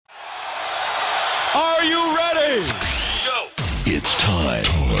Are you ready? Go! It's time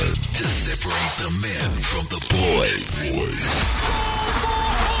to separate the men from the boys.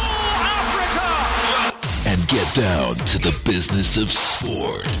 Africa! And get down to the business of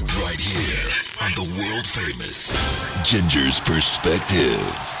sport right here on the world famous Ginger's Perspective.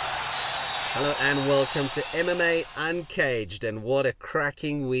 Hello and welcome to MMA Uncaged, and what a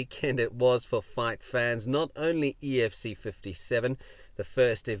cracking weekend it was for fight fans. Not only EFC57, the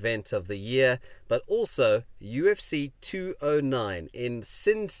first event of the year, but also UFC 209 in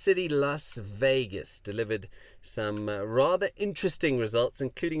Sin City, Las Vegas, delivered some rather interesting results,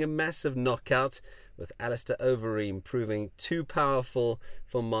 including a massive knockout with Alistair Overeem proving too powerful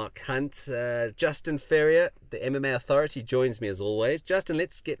for Mark Hunt. Justin Ferrier, the MMA authority, joins me as always. Justin,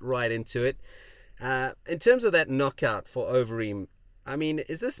 let's get right into it. In terms of that knockout for Overeem, I mean,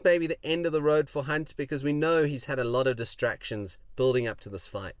 is this maybe the end of the road for Hunt? Because we know he's had a lot of distractions building up to this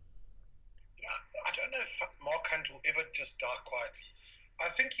fight. I don't know if Mark Hunt will ever just die quietly. I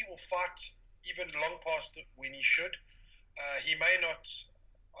think he will fight even long past when he should. He may not...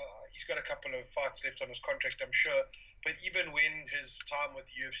 he's got a couple of fights left on his contract, I'm sure. But even when his time with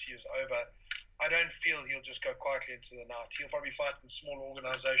the UFC is over, I don't feel he'll just go quietly into the night. He'll probably fight in small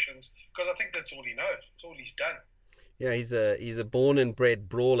organizations because I think that's all he knows. It's all he's done. Yeah, he's a born and bred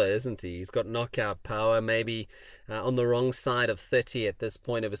brawler, isn't he? He's got knockout power, maybe on the wrong side of 30 at this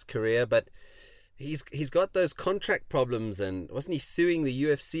point of his career, but he's got those contract problems, and wasn't he suing the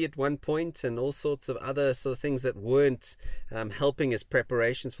UFC at one point and all sorts of other sort of things that weren't helping his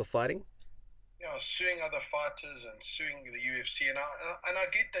preparations for fighting? Yeah, suing other fighters and suing the UFC, and I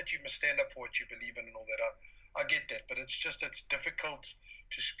get that you must stand up for what you believe in and all that. I get that, but it's difficult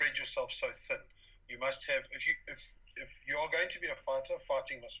to spread yourself so thin. You must have, if you are going to be a fighter,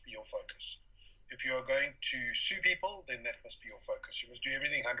 fighting must be your focus. If you are going to sue people, then that must be your focus. You must do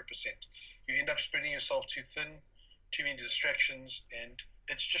everything 100%. You end up spreading yourself too thin, too many distractions, and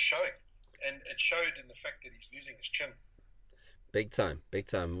it's just showing. And it showed in the fact that he's losing his chin. Big time, big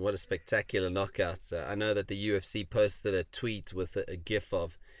time. What a spectacular knockout. I know that the UFC posted a tweet with a gif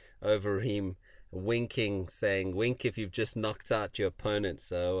of Overeem winking, saying, "Wink if you've just knocked out your opponent."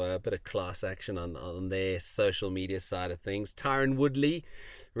 So a bit of class action on their social media side of things. Tyron Woodley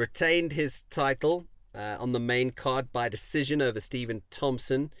retained his title on the main card by decision over Stephen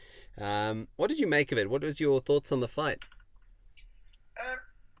Thompson. What did you make of it? What was your thoughts on the fight?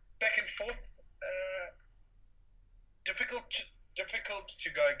 Back and forth. Difficult to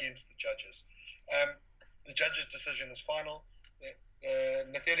go against the judges. The judge's decision is final.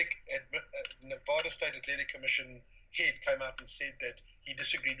 Nevada State Athletic Commission head came out and said that he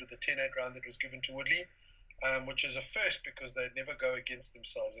disagreed with the 10-8 round that was given to Woodley, which is a first because they never go against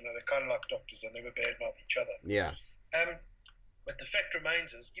themselves. You know, they're kind of like doctors; they never badmouth each other. Yeah. But the fact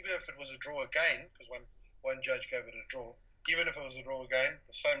remains is, even if it was a draw again, because one judge gave it a draw, even if it was a draw again,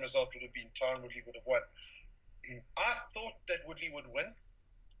 the same result would have been Tyron Woodley would have won. I thought that Woodley would win.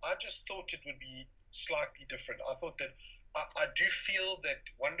 I just thought it would be slightly different. I thought that I do feel that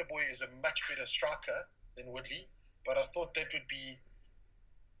Wonderboy is a much better striker than Woodley, but I thought that would be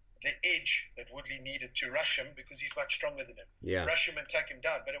the edge that Woodley needed to rush him because he's much stronger than him. Yeah. Rush him and take him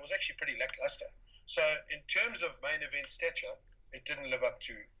down, but it was actually pretty lackluster. So in terms of main event stature, it didn't live up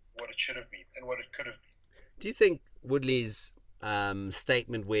to what it should have been and what it could have been. Do you think Woodley's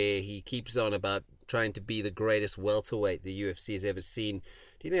statement where he keeps on about trying to be the greatest welterweight the UFC has ever seen,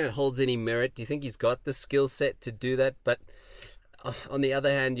 do you think that holds any merit? Do you think he's got the skill set to do that? But on the other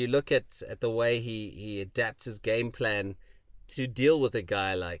hand, you look at the way he adapts his game plan to deal with a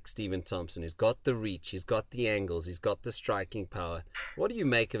guy like Stephen Thompson, who's got the reach, he's got the angles, he's got the striking power. What do you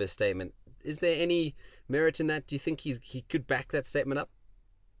make of his statement? Is there any merit in that? Do you think he could back that statement up?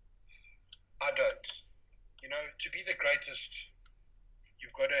 I don't. You know, to be the greatest,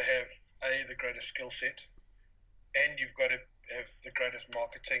 you've got to have the greatest skill set, and you've got to have the greatest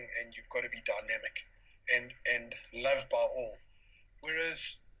marketing, and you've got to be dynamic and loved by all.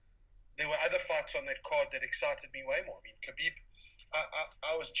 Whereas there were other fights on that card that excited me way more. I mean, Khabib,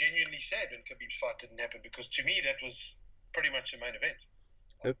 I was genuinely sad when Khabib's fight didn't happen because to me that was pretty much the main event.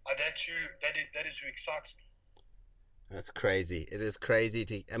 That is who excites me. That's crazy. It is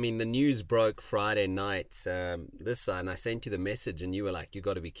crazy I mean, the news broke Friday night, this side, and I sent you the message, and you were like, "You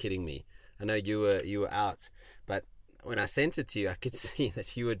got to be kidding me." I know you were out, but when I sent it to you, I could see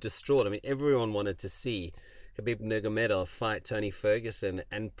that you were distraught. I mean, everyone wanted to see Khabib Nurgamedov fight Tony Ferguson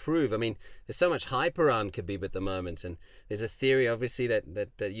and prove. I mean, there's so much hype around Khabib at the moment, and there's a theory, obviously, that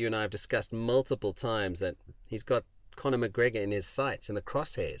you and I have discussed multiple times that he's got Conor McGregor in his sights, in the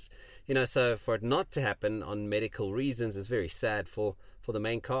crosshairs. You know, so for it not to happen on medical reasons is very sad for the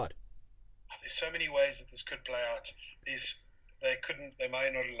main card. there's so many ways that this could play out. They may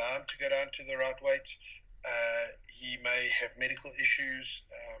not allow him to go down to the right weight. He may have medical issues.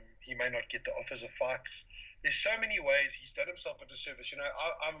 He may not get the offers of fights. There's so many ways he's done himself a disservice. You know,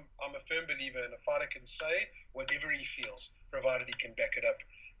 I'm a firm believer in a fighter can say whatever he feels, provided he can back it up.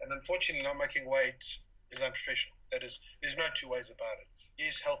 And unfortunately, not making weight is unprofessional. That is, there's no two ways about it.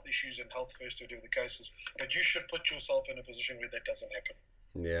 Yes, health issues and health first, whatever the case is, but you should put yourself in a position where that doesn't happen.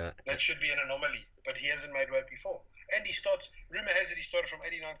 Yeah. That should be an anomaly, but he hasn't made weight before. And rumor has it he started from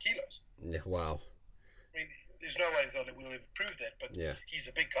 89 kilos. Yeah, wow. I mean, there's no way we'll ever prove that, but yeah. He's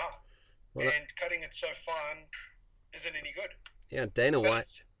a big guy. Well, and cutting it so fine isn't any good. Yeah, Dana White.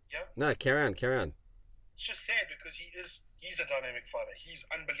 Yeah. No, carry on. It's just sad because he's a dynamic fighter. He's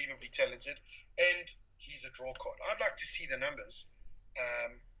unbelievably talented, and he's a draw card. I'd like to see the numbers.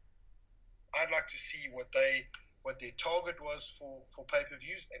 I'd like to see what their target was for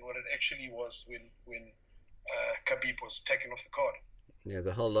pay-per-views and what it actually was when Khabib was taken off the card. Yeah, there's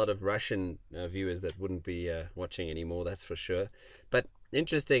a whole lot of Russian viewers that wouldn't be watching anymore, that's for sure. But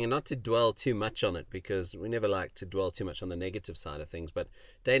interesting, and not to dwell too much on it, because we never like to dwell too much on the negative side of things, but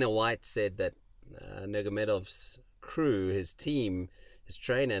Dana White said that Nurgamedov's crew, his team, his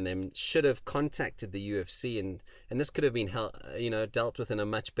trainer and them should have contacted the UFC, and this could have been dealt with in a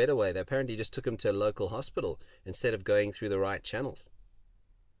much better way. They apparently just took him to a local hospital instead of going through the right channels.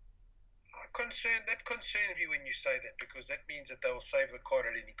 That concerns me when you say that, because that means that they will save the card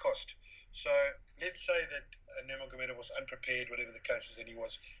at any cost. So let's say that Nurmagomedov was unprepared, whatever the case is, and he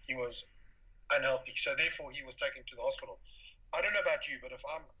was unhealthy. So therefore, he was taken to the hospital. I don't know about you, but if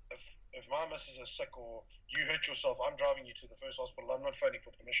my missus is sick or you hurt yourself, I'm driving you to the first hospital. I'm not phoning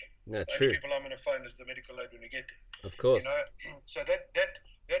for permission. No, the true. only people I'm going to phone is the medical aid when we get there. Of course. You know, so that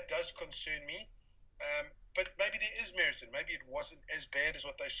does concern me. But maybe there is merit in. Maybe it wasn't as bad as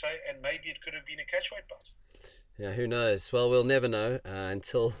what they say, and maybe it could have been a catchweight bout. Yeah, who knows? Well, we'll never know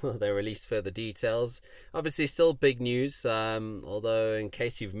until they release further details. Obviously, still big news, although in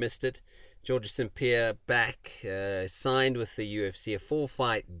case you've missed it, St Pierre back, signed with the UFC, a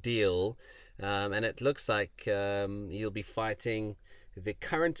 4-fight deal, and it looks like he'll be fighting the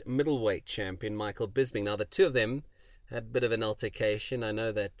current middleweight champion, Michael Bisping. Now, the two of them had a bit of an altercation. I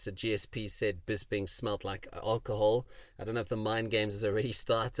know that GSP said Bisping smelt like alcohol. I don't know if the mind games has already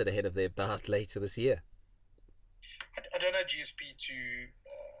started ahead of their bout later this year. I don't know GSP to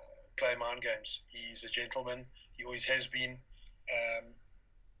play mind games. He's a gentleman. He always has been.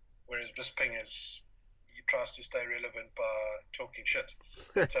 Whereas Bisping he tries to stay relevant by talking shit.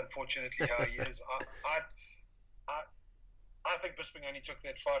 That's unfortunately how he is. I think Bisping only took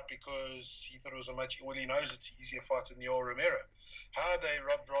that fight because he thought it was he knows it's an easier fight than Yoel Romero. How they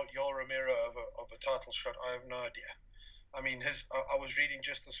robbed Yoel Romero of a title shot, I have no idea. I mean, I was reading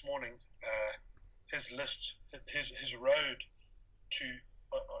just this morning his list, his road to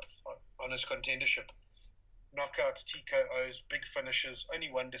on his contendership. Knockouts, TKOs, big finishes,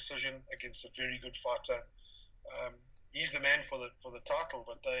 only one decision against a very good fighter. He's the man for the title,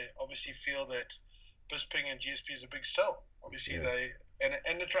 but they obviously feel that Bisping and GSP is a big sell. Obviously, and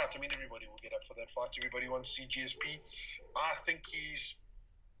it's right. I mean, everybody will get up for that fight. Everybody wants to see GSP. I think he's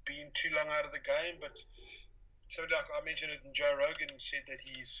been too long out of the game, but so like I mentioned it, and Joe Rogan said that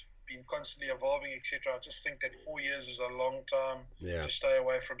he's been constantly evolving, etc. I just think that 4 years is a long time to stay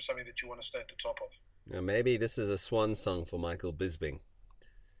away from something that you want to stay at the top of. Now, maybe this is a swan song for Michael Bisping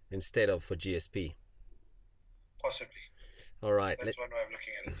instead of for GSP. Possibly. All right. That's one way of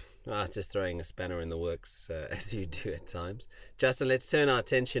looking at it. Just throwing a spanner in the works, as you do at times. Justin, let's turn our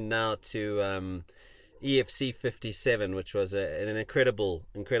attention now to EFC57, which was an incredible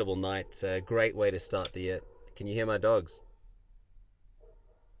night. A great way to start the year. Can you hear my dogs?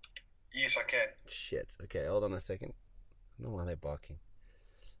 Yes, I can. Shit. Okay, hold on a second. I don't know why they're barking.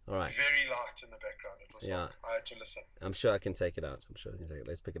 All right. Very light in the background. It was like I had to listen. I'm sure I can take it out.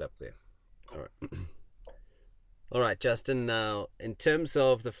 Let's pick it up there. Cool. All right. All right, Justin. Now, in terms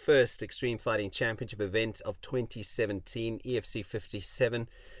of the first Extreme Fighting Championship event of 2017, EFC57,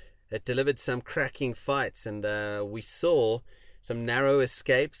 it delivered some cracking fights, and we saw some narrow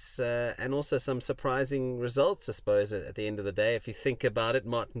escapes and also some surprising results, I suppose, at the end of the day. If you think about it,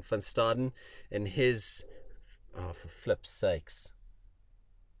 Martin van Staden and his... Oh, for flip's sakes.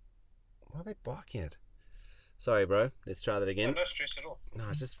 Why are they barking at? Sorry, bro. Let's try that again. No stress at all.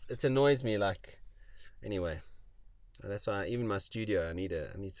 No, it annoys me. Like, anyway, that's why even my studio, I need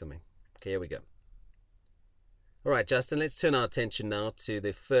something. Okay, here we go. All right, Justin, let's turn our attention now to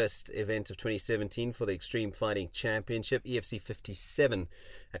the first event of 2017 for the Extreme Fighting Championship. EFC57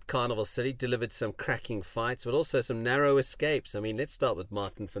 at Carnival City delivered some cracking fights, but also some narrow escapes. I mean, let's start with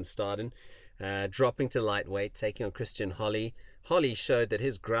Martin van Staden, dropping to lightweight, taking on Christian Holley. Holley showed that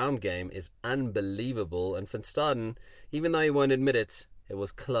his ground game is unbelievable, and van Staden, even though he won't admit it, it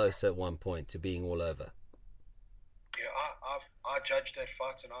was close at one point to being all over. Yeah, I judged that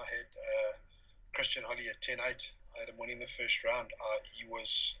fight, and I had Christian Holley at 10-8. I had him winning the first round. He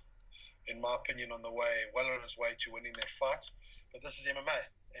was, in my opinion, well on his way to winning that fight. But this is MMA,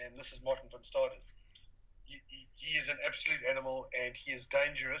 and this is Martin van Staden. He is an absolute animal, and he is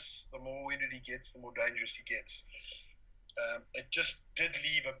dangerous. The more winded he gets, the more dangerous he gets. It just did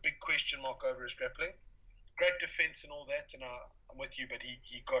leave a big question mark over his grappling. Great defense and all that, and I'm with you, but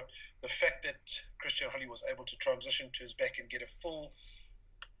he got the fact that Christian Holley was able to transition to his back and get a full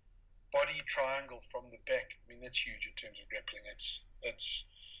body triangle from the back. I mean, that's huge in terms of grappling. That's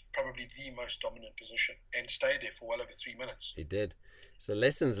probably the most dominant position, and stayed there for well over 3 minutes. He did. So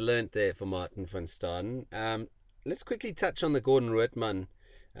lessons learnt there for Martin van Staden. Let's quickly touch on the Gordon Roodman,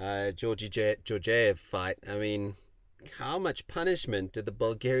 Georgie Georgiev fight. I mean, how much punishment did the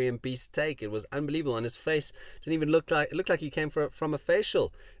Bulgarian beast take? It was unbelievable. On his face, didn't even look like, it looked like he came from a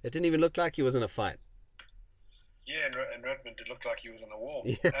facial. It didn't even look like he was in a fight. Yeah, and Roodman did look like he was on a wall.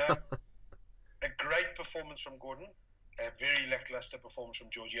 Yeah. A great performance from Gordon. A very lackluster performance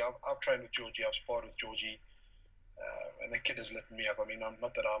from Georgie. I've trained with Georgie. I've sparred with Georgie. And the kid has lit me up. I mean,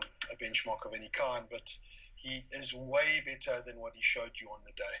 not that I'm a benchmark of any kind, but he is way better than what he showed you on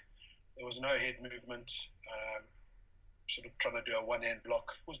the day. There was no head movement. Sort of trying to do a one-hand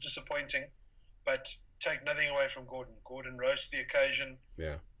block. It was disappointing, but take nothing away from Gordon. Gordon rose to the occasion.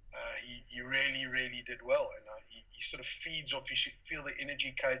 Yeah. He really, really did well, and he sort of feeds off. You should feel the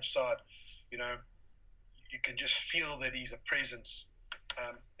energy cage side. You know, you can just feel that he's a presence,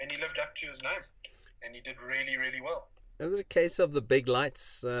 and he lived up to his name, and he did really, really well. Is it a case of the big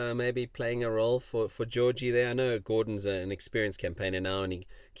lights maybe playing a role for Georgie there? I know Gordon's an experienced campaigner now, and he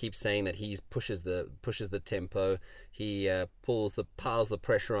keeps saying that he pushes the tempo, he piles the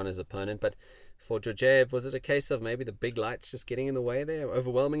pressure on his opponent. But for Georgiev, was it a case of maybe the big lights just getting in the way there,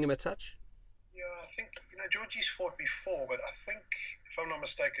 overwhelming him a touch? Yeah, I think, Georgie's fought before, but I think, if I'm not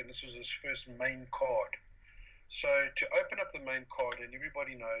mistaken, this was his first main card. So to open up the main card, and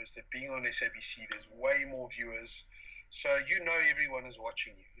everybody knows that being on SABC, there's way more viewers. So everyone is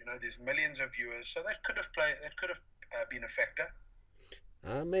watching you. There's millions of viewers. So that could have been a factor.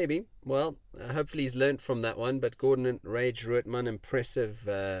 Maybe. Well, hopefully he's learnt from that one. But Gordon Rage Roodman, impressive.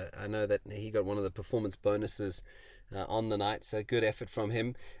 I know that he got one of the performance bonuses on the night. So good effort from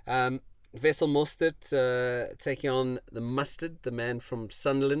him. Wessel Mostert taking on the Mustard, the man from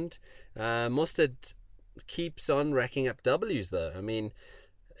Sunderland. Mostert keeps on racking up W's though. I mean,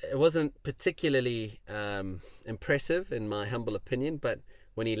 it wasn't particularly impressive in my humble opinion, but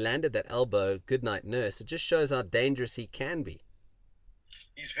when he landed that elbow, goodnight nurse, it just shows how dangerous he can be.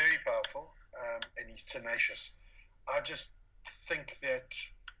 He's very powerful, and he's tenacious. I just think that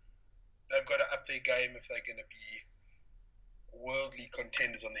they've got to up their game if they're going to be worldly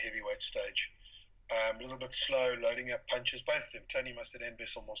contenders on the heavyweight stage. A little bit slow, loading up punches, both of them, Tony Mustard and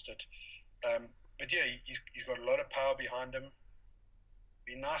Wessel Mostert. But yeah, he's got a lot of power behind him.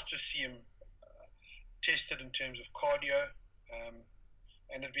 Be nice to see him tested in terms of cardio,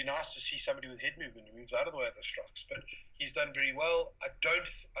 and it'd be nice to see somebody with head movement who moves out of the way of the strikes. But he's done very well.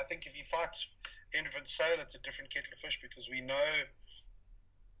 I think if he fights Andrew van Zyl, it's a different kettle of fish, because we know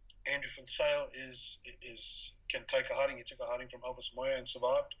Andrew van Zyl can take a hiding. He took a hiding from Elvis Moya and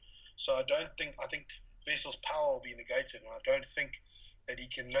survived. So I think Wessel's power will be negated, and I don't think that he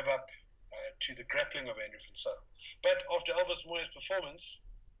can live up to the grappling of Andrew van Zyl. But after Elvis Moya's performance,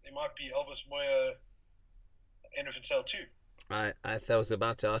 there might be Elvis Moya, Andrew van Zyl too. I was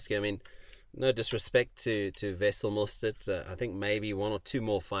about to ask you. I mean, no disrespect to Wessel Mostert. I think maybe one or two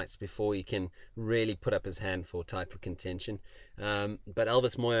more fights before he can really put up his hand for title contention. But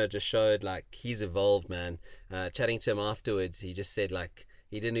Elvis Moya just showed like he's evolved, man. Chatting to him afterwards, he just said like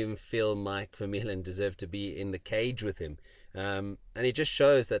he didn't even feel Mike Vermeulen deserved to be in the cage with him. And it just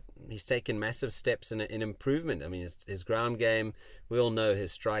shows that he's taken massive steps in improvement. I mean, his ground game, we all know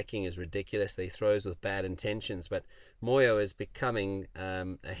his striking is ridiculous. He throws with bad intentions, but Moyo is becoming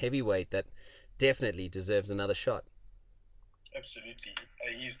a heavyweight that definitely deserves another shot. Absolutely.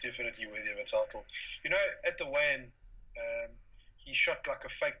 He's definitely worthy of a title. At the weigh-in, he shot like a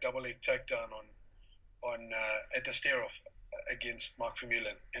fake double leg takedown on at the stare-off against Mike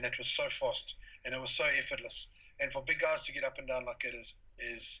Vermeulen, and it was so fast and it was so effortless. And for big guys to get up and down like it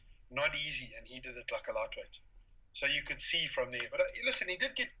is not easy, and he did it like a lightweight. So you could see from there. But listen, he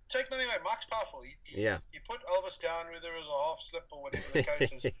did take nothing away. Mike's powerful. He put Elvis down, whether it was a half slip or whatever the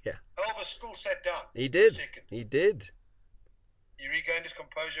case is. Elvis still sat down. He did. He regained his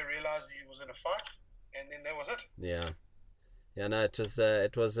composure, realized he was in a fight, and then that was it. Yeah, no,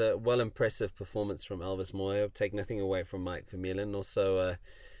 it was a well impressive performance from Elvis Moyo. Take nothing away from Mike Vermeulen. Also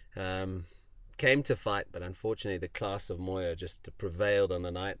came to fight, but unfortunately the class of Moyo just prevailed on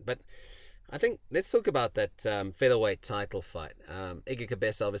the night. But I think let's talk about that featherweight title fight. Iga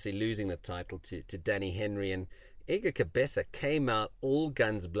Cabeza obviously losing the title to Danny Henry, and Iga Cabeza came out all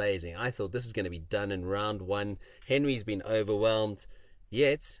guns blazing. I thought this is going to be done in round one. Henry's been overwhelmed,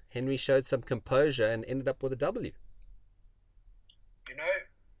 yet Henry showed some composure and ended up with a W. You know,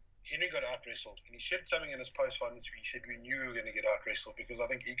 Henry got out-wrestled, and he said something in his post-fight interview. He said, we knew we were going to get out-wrestled because I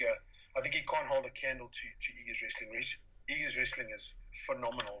think he can't hold a candle to Iga's wrestling. Iga's wrestling is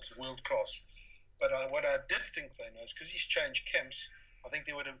phenomenal. It's world-class. But what I did think, though, is because he's changed camps, I think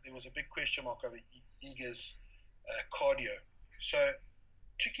there was a big question mark over Iga's cardio. So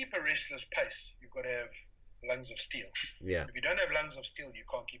to keep a wrestler's pace, you've got to have lungs of steel. Yeah. If you don't have lungs of steel, you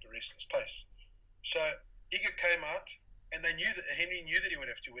can't keep a wrestler's pace. So Iga came out, and Henry knew that he would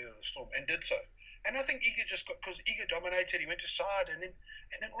have to weather the storm, and did so. And I think Iga just got, because Iga dominated, he went aside, and then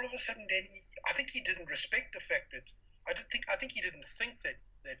all of a sudden, Danny, I think he didn't respect the fact that I think he didn't think that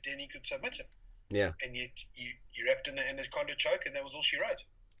Danny could submit him. Yeah. And yet he wrapped in the condo choke, and that was all she wrote.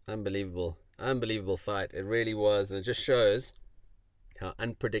 Unbelievable fight. It really was, and it just shows how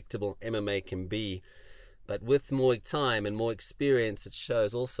unpredictable MMA can be. But with more time and more experience, it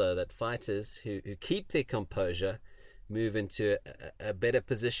shows also that fighters who keep their composure move into a better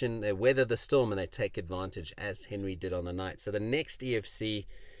position. They weather the storm and they take advantage, as Henry did on the night. So the next EFC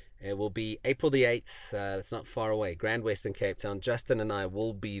will be April the 8th. That's not far away. Grand Western Cape Town. Justin and I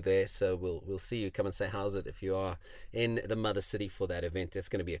will be there, so we'll see you. Come and say how's it if you are in the mother city for that event. It's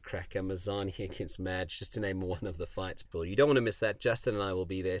going to be a cracker. Mazani against Madge, just to name one of the fights. But you don't want to miss that. Justin and I will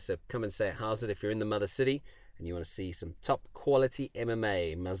be there, so come and say how's it if you're in the mother city and you want to see some top quality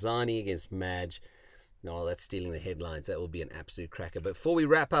MMA. Mazani against Madge. No, that's stealing the headlines. That will be an absolute cracker. But before we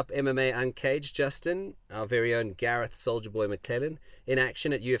wrap up MMA Uncaged, Justin, our very own Gareth Soldier Boy McClellan, in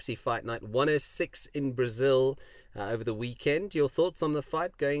action at UFC Fight Night 106 in Brazil over the weekend. Your thoughts on the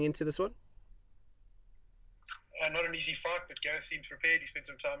fight going into this one? Not an easy fight, but Gareth seems prepared. He spent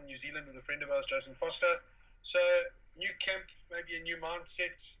some time in New Zealand with a friend of ours, Jason Foster. So, new camp, maybe a new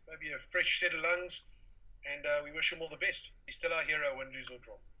mindset, maybe a fresh set of lungs, and we wish him all the best. He's still our hero, win, lose or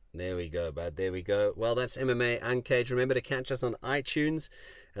draw. There we go, bud. There we go. Well, that's MMA Uncaged. Remember to catch us on iTunes,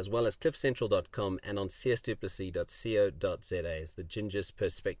 as well as cliffcentral.com and on csduplessis.co.za. It's the Ginger's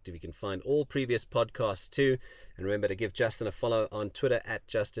Perspective. You can find all previous podcasts too. And remember to give Justin a follow on Twitter at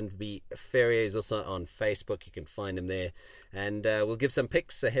Justin B. Ferrier. He's also on Facebook. You can find him there. And we'll give some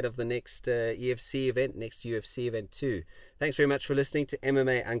picks ahead of the next UFC event too. Thanks very much for listening to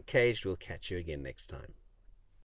MMA Uncaged. We'll catch you again next time.